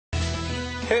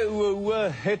He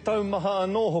uaua, he taumaha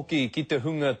anō hoki ki te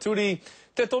hunga turi,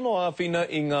 te tono awhina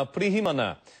I ngā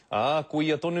pirihimana.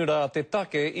 Koia tonu rā te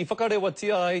take I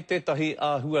whakarewatia ai tetahi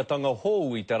ahuatanga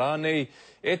hou I te rānei,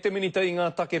 e Te Minita I ngā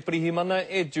take pirihimana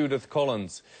e Judith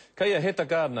Collins. Kei a Heta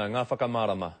Gardner ngā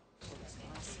whakamārama.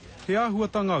 He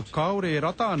ahuatanga kaore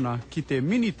rata ana ki Te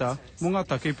Minita mo ngā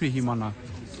take pirihimana.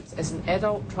 As an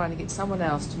adult trying to get someone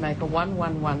else to make a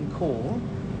 111 call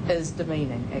is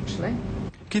demeaning, actually.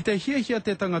 Ki te hiahia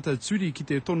te tangata turi ki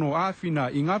te tono awhina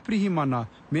I ngā pirihimana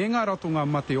me ngā ratonga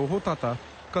mate o hotata,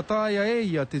 ka tāia e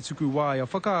ia te tuku wāia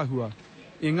whakaahua.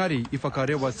 Engari I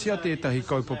whakarewatia tētahi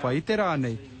kaupapa I te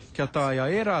rānei, kia tāia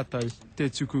e rātau te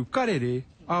tuku karere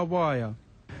a wāia.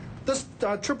 This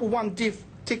 111 Deaf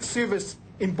Tech Service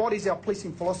embodies our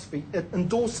policing philosophy. It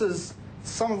endorses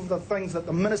some of the things that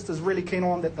the Minister's really keen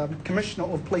on, that the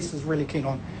Commissioner of Police is really keen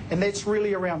on, and that's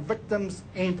really around victims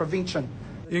and prevention.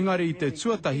 Engari I te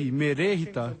tuatahi me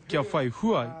rehita kia whai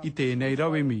hua I tēnei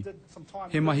rauemi.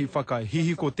 He mahi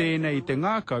whakahihiko tēnei I te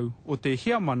ngākau o te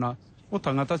hiamana o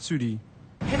tangata turi.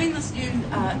 Having this new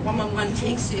 111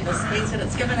 tech service means that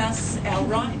it's given us our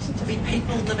right to be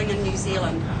people living in New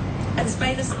Zealand. It's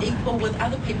made us equal with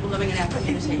other people living in our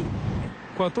community.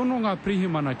 Kua tono ngā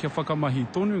pirihimana kia whakamahi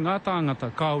tonu ngā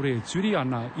tāngata kaore turi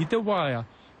ana I te wāia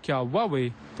kia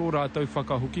wawe tō rātou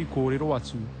whakahoki kōrero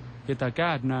atu. Heta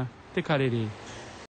Gardner, te karere.